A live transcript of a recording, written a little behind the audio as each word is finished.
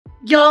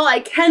Y'all, I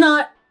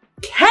cannot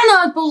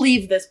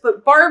believe this,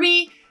 but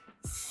Barbie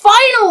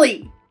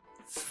finally,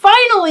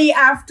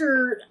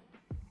 after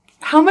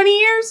how many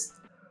years?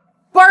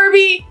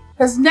 Barbie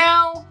has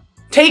now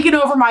taken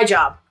over my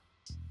job.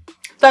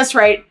 That's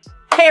right.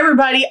 Hey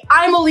everybody,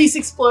 I'm Elyse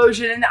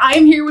Explosion, and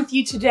I'm here with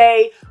you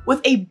today with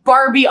a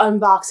Barbie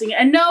unboxing.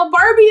 And no,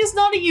 Barbie is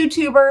not a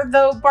YouTuber,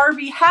 though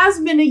Barbie has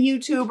been a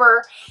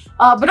YouTuber,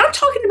 but I'm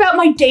talking about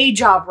my day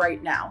job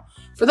right now.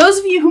 For those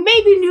of you who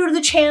may be new to the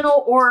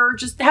channel or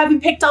just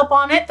haven't picked up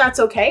on it, that's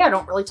okay. I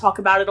don't really talk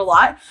about it a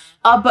lot,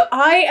 but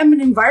I am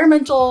an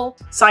environmental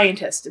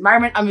scientist.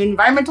 I'm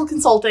environmental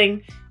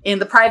consulting in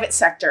the private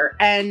sector,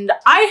 and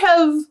I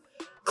have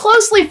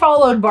closely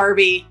followed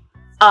Barbie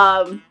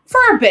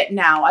for a bit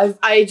now.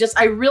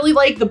 I really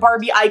like the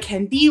Barbie I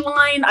Can Be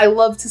line. I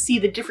love to see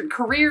the different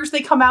careers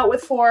they come out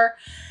with for,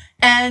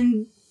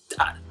 and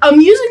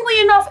amusingly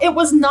enough, it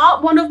was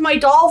not one of my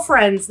doll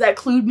friends that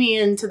clued me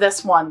into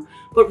this one,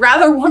 but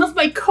rather one of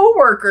my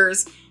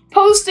coworkers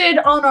posted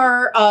on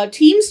our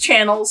Teams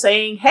channel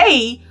saying,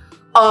 hey,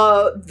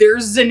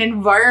 there's an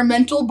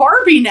environmental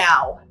Barbie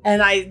now.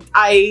 And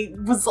I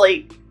was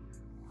like,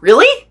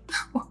 really?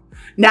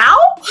 Now?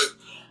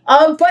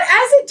 But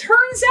as it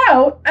turns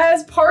out,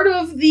 as part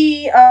of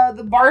the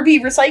Barbie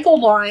recycled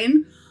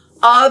line,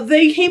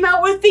 they came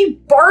out with the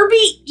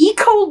Barbie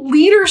Eco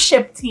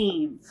Leadership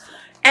Team.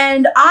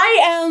 And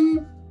I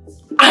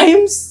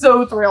am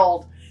so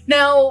thrilled.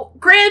 Now,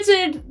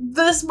 granted,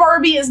 this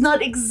Barbie is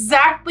not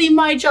exactly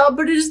my job,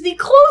 but it is the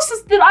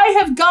closest that I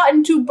have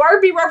gotten to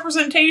Barbie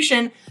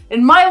representation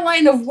in my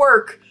line of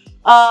work,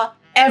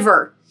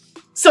 ever.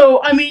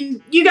 So, I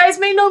mean, you guys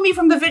may know me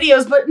from the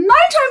videos, but 9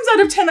 times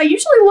out of 10, I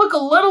usually look a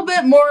little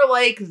bit more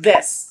like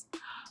this.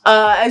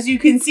 As you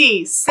can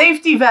see,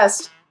 safety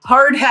vest,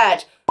 hard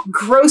hat,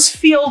 gross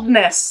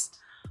fieldness.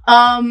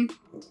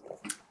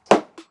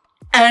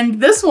 And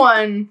this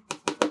one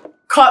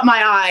caught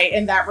my eye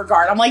in that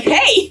regard. I'm like,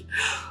 hey,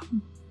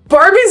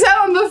 Barbie's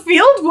out in the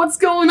field, what's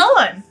going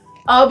on?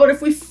 But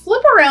if we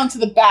flip around to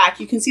the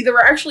back, you can see there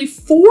are actually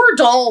 4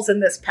 dolls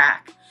in this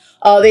pack.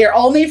 They are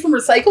all made from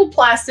recycled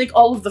plastic.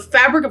 All of the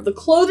fabric of the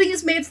clothing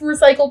is made from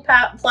recycled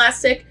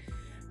plastic.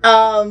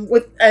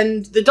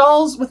 And the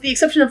dolls, with the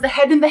exception of the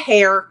head and the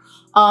hair,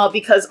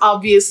 because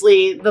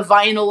obviously the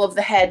vinyl of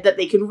the head that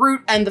they can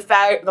root and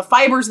the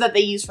fibers that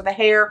they use for the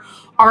hair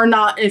are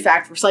not, in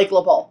fact,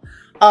 recyclable.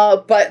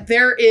 But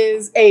there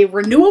is a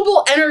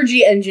renewable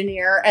energy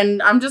engineer,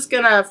 and I'm just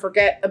gonna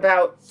forget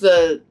about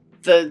the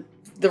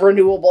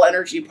renewable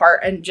energy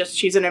part, and just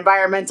she's an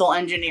environmental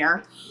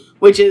engineer,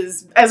 which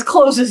is as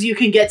close as you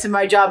can get to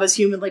my job as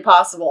humanly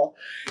possible.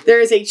 There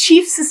is a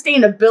chief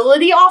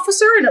sustainability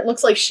officer, and it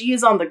looks like she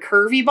is on the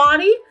curvy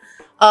body.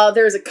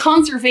 There's a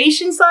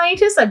conservation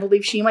scientist. I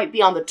believe she might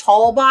be on the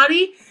tall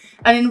body.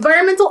 An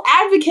environmental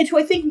advocate who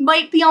I think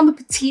might be on the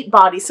petite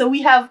body. So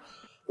we have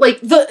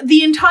like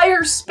the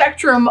entire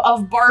spectrum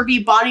of Barbie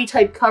body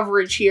type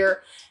coverage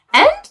here.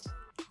 And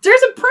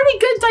there's a pretty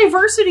good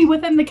diversity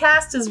within the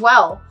cast as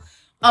well.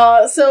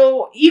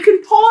 So you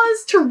can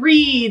pause to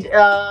read,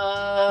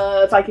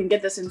 if I can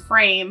get this in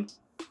frame.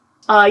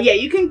 Yeah,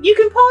 you can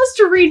pause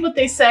to read what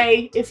they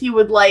say if you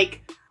would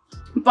like.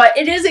 But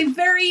it is a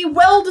very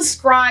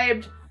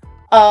well-described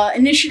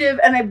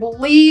initiative, and I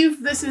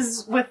believe this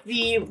is with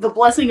the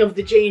blessing of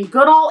the Jane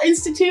Goodall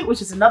Institute,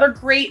 which is another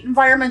great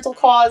environmental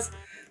cause.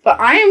 But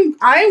I am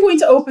going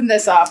to open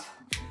this up,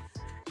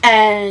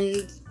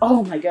 and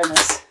oh my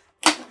goodness.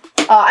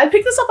 I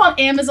picked this up on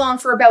Amazon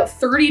for about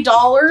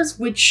 $30,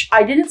 which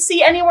I didn't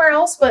see anywhere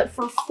else, but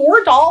for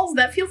 4 dolls,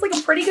 that feels like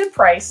a pretty good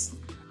price.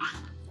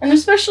 And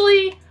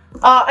especially,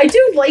 I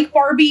do like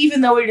Barbie,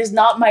 even though it is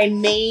not my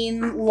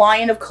main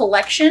line of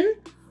collection.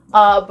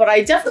 But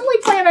I definitely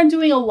plan on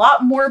doing a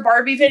lot more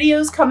Barbie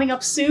videos coming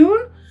up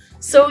soon.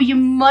 So you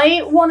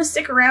might want to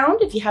stick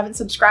around if you haven't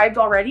subscribed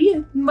already.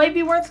 It might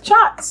be worth a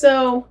shot.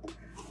 So,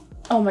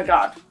 oh my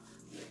God.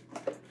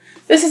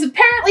 This is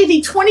apparently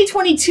the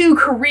 2022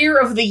 Career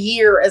of the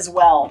Year as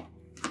well.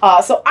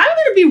 So I'm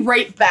going to be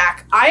right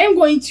back. I am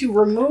going to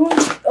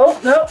remove,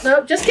 oh,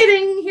 no, just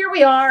kidding. Here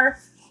we are.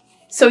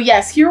 So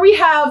yes, here we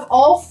have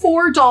all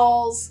 4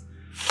 dolls,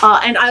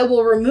 and I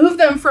will remove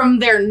them from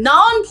their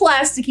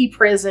non-plasticky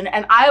prison,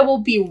 and I will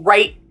be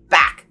right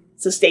back.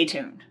 So stay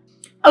tuned.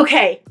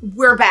 Okay,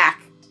 we're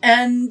back,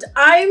 and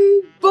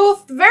I'm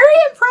both very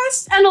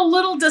impressed and a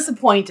little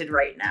disappointed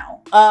right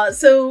now.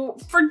 So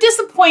for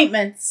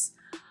disappointments,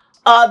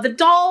 the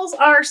dolls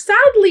are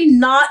sadly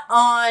not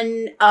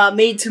on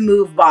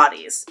made-to-move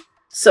bodies.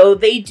 So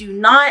they do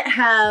not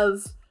have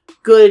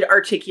good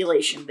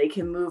articulation. They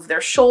can move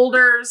their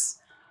shoulders,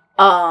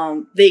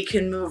 they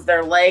can move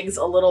their legs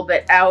a little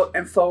bit out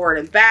and forward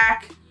and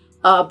back,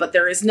 but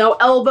there is no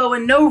elbow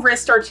and no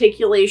wrist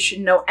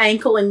articulation, no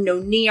ankle and no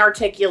knee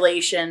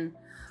articulation.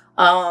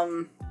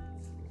 And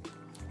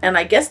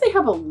I guess they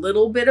have a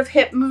little bit of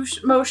hip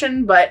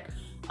motion, but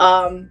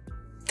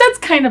that's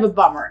kind of a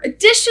bummer.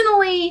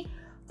 Additionally,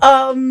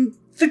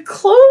 the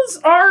clothes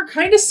are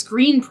kind of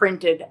screen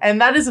printed, and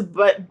that is a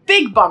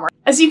big bummer.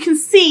 as you can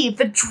see,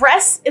 the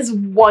dress is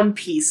one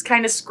piece,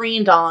 kind of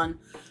screened on.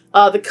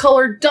 The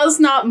color does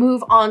not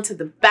move onto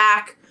the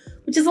back,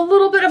 which is a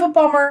little bit of a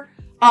bummer.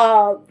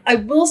 I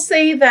will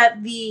say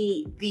that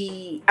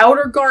the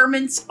outer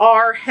garments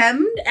are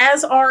hemmed,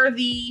 as are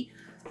the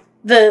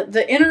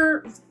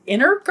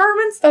inner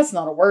garments. That's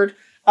not a word.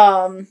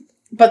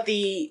 But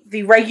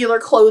the regular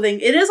clothing,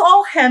 it is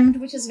all hemmed,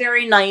 which is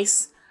very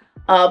nice.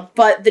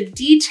 But the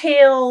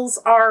details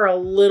are a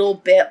little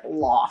bit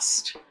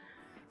lost.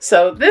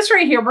 So this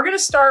right here, we're gonna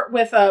start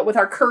with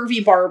our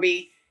Curvy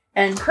Barbie,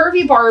 and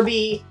Curvy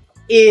Barbie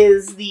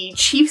is the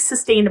Chief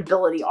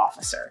Sustainability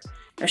Officer.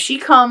 Now she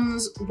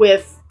comes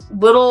with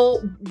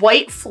little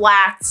white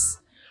flats.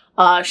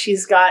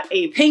 She's got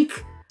a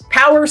pink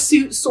power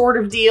suit sort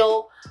of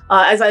deal.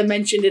 As I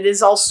mentioned, it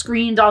is all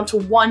screened onto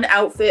one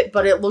outfit,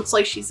 but it looks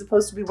like she's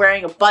supposed to be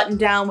wearing a button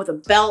down with a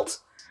belt.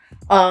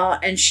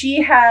 And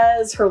she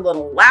has her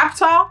little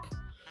laptop,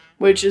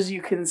 which, as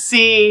you can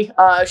see,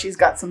 she's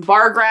got some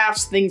bar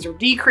graphs. Things are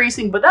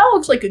decreasing, but that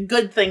looks like a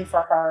good thing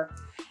for her.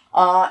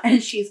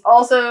 And she's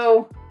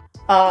also,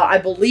 I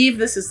believe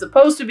this is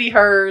supposed to be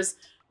hers,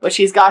 but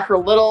she's got her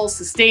little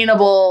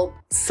sustainable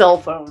cell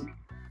phone.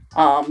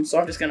 So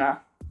I'm just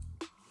gonna,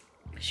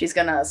 she's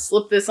gonna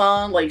slip this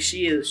on like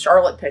she is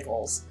Charlotte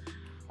Pickles.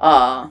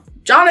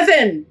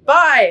 Jonathan,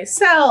 buy,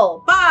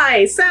 sell,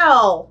 buy,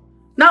 sell.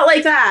 Not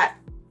like that.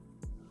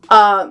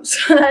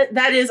 So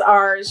that is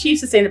our Chief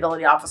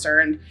Sustainability Officer,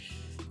 and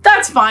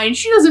that's fine.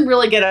 She doesn't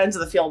really get out into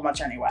the field much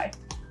anyway.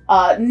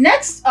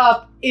 Next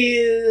up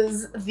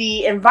is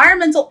the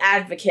Environmental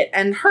Advocate,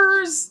 and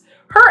her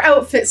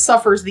outfit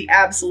suffers the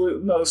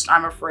absolute most,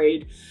 I'm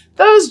afraid.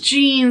 Those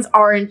jeans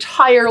are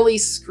entirely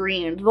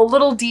screened. The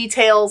little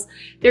details,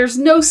 there's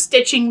no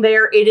stitching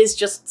there. It is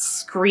just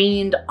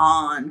screened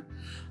on.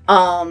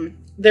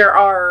 There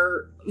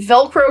are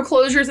Velcro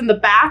closures in the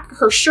back.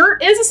 Her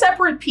shirt is a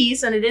separate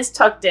piece and it is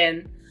tucked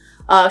in.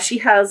 She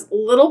has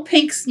little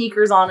pink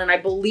sneakers on, and I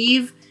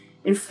believe,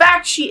 in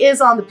fact, she is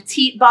on the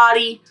petite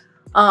body.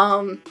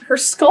 Her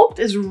sculpt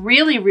is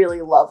really,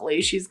 really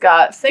lovely. She's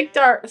got thick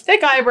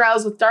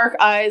eyebrows with dark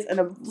eyes and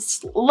a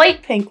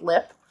light pink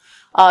lip.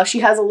 She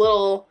has a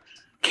little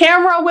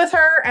camera with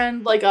her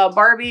and like a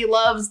Barbie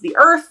Loves the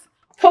Earth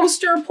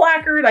poster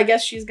placard. I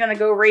guess she's gonna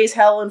go raise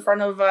hell in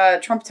front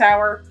of Trump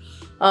Tower.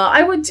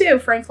 I would too,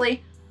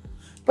 frankly,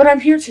 but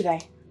I'm here today.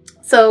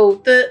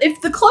 So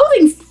if the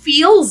clothing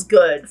feels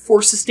good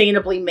for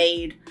sustainably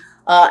made,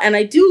 and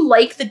I do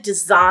like the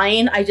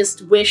design, I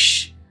just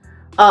wish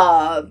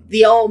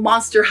the old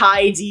Monster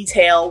High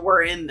detail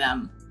were in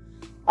them.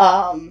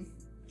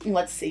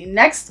 Let's see.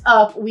 Next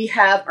up, we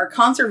have our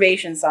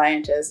conservation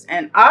scientist,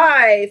 and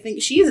I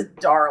think she's a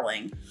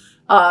darling.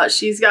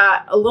 She's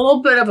got a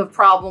little bit of a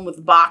problem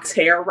with box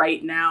hair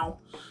right now.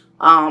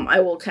 I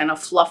will kind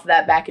of fluff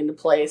that back into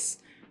place.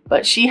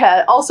 But she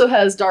also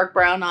has dark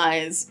brown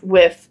eyes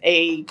with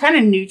a kind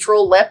of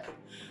neutral lip.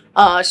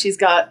 She's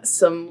got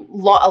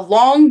a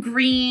long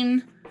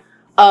green,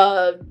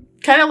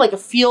 kind of like a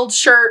field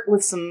shirt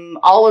with some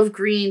olive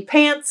green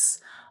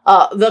pants.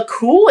 The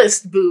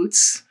coolest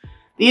boots.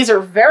 These are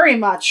very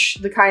much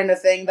the kind of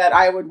thing that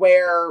I would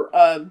wear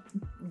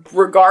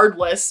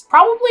regardless.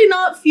 Probably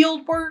not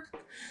field work.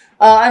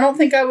 I don't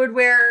think I would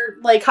wear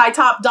like high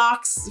top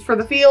docks for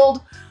the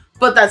field.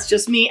 But that's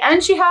just me.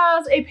 And she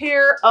has a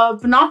pair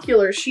of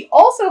binoculars. She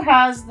also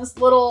has this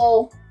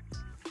little,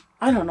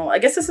 I don't know, I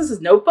guess this is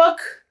his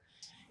notebook.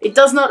 It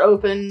does not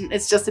open.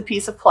 It's just a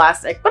piece of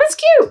plastic, but it's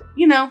cute,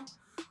 you know.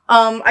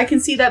 I can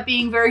see that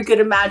being very good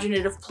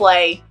imaginative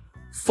play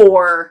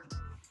for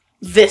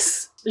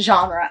this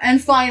genre.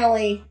 And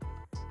finally,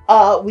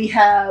 we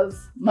have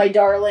my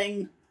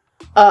darling,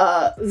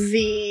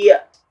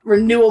 the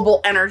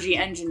renewable energy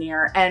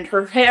engineer, and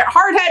her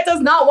hard hat does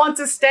not want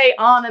to stay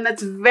on, and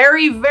that's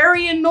very,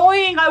 very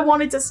annoying. I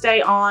want it to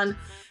stay on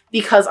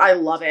because I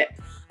love it.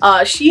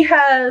 She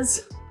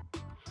has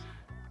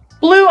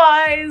blue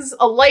eyes,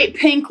 a light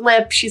pink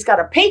lip. She's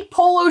got a pink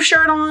polo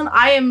shirt on.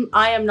 I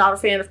am not a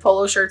fan of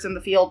polo shirts in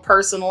the field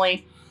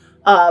personally,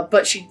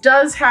 but she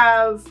does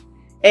have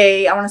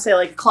I want to say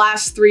like a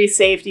class 3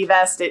 safety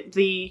vest.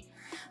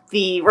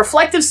 The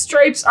reflective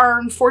stripes are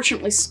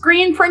unfortunately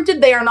screen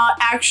printed. They are not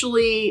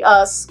actually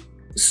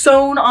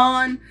sewn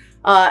on,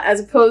 as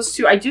opposed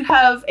to, I do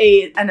have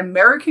an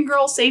American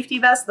Girl safety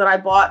vest that I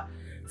bought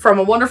from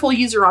a wonderful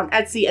user on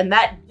Etsy, and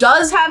that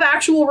does have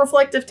actual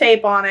reflective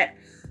tape on it.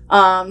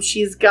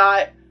 She's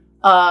got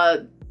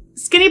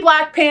skinny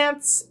black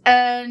pants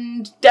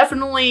and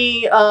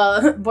definitely,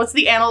 what's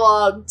the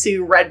analog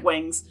to Red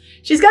Wings?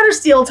 She's got her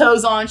steel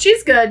toes on.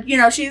 She's good. You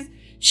know,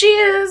 she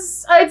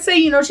is, I'd say,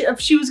 you know, if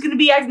she was going to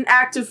be at an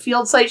active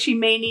field site, she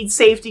may need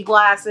safety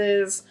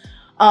glasses.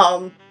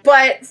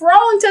 But for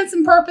all intents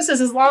and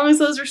purposes, as long as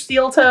those are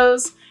steel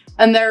toes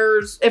and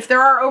if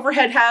there are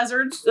overhead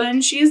hazards,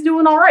 then she's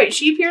doing all right.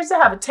 She appears to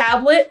have a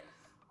tablet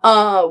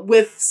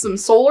with some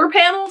solar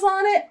panels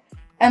on it.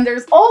 And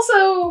there's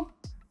also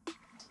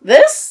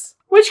this,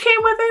 which came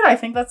with it. I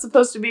think that's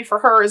supposed to be for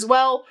her as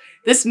well.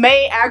 This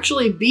may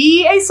actually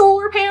be a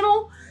solar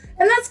panel.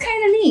 and that's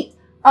kind of neat.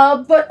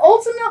 But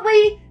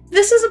ultimately,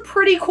 this is a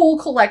pretty cool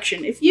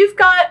collection. If you've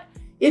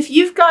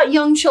got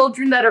young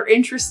children that are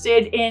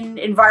interested in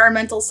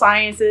environmental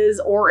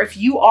sciences, or if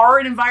you are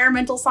an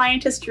environmental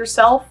scientist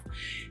yourself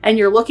and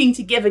you're looking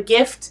to give a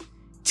gift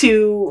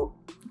to,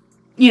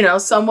 you know,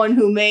 someone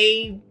who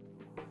may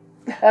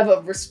have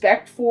a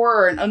respect for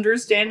or an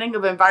understanding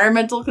of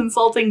environmental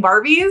consulting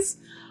Barbies,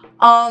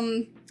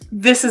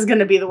 this is going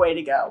to be the way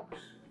to go.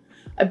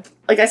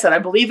 Like I said, I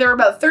believe they're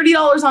about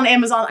 $30 on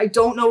Amazon. I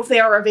don't know if they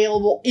are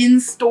available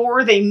in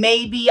store. They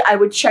may be. I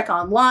would check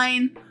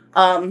online.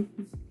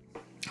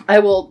 I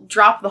will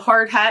drop the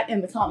hard hat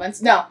in the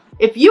comments. Now,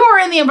 if you are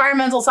in the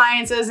environmental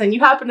sciences and you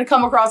happen to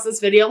come across this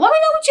video, let me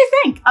know what you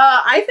think.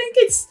 I think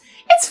it's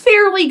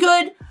fairly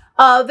good.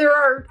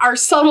 There are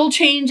subtle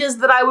changes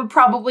that I would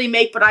probably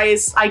make, but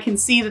I can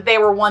see that they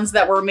were ones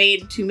that were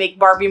made to make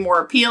Barbie more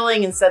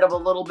appealing instead of a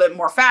little bit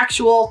more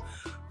factual.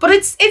 But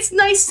it's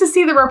nice to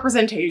see the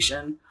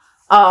representation.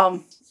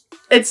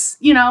 It's,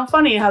 you know,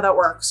 funny how that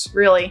works,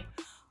 really.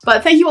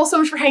 But thank you all so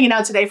much for hanging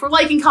out today, for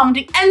liking,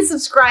 commenting, and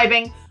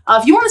subscribing.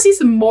 If you want to see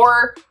some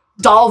more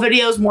doll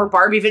videos, more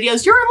Barbie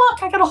videos, you're in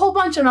luck. I got a whole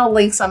bunch and I'll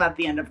link some at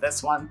the end of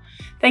this one.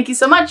 Thank you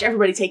so much.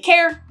 Everybody take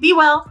care, be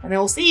well, and I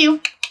will see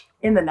you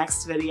in the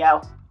next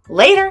video.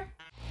 Later.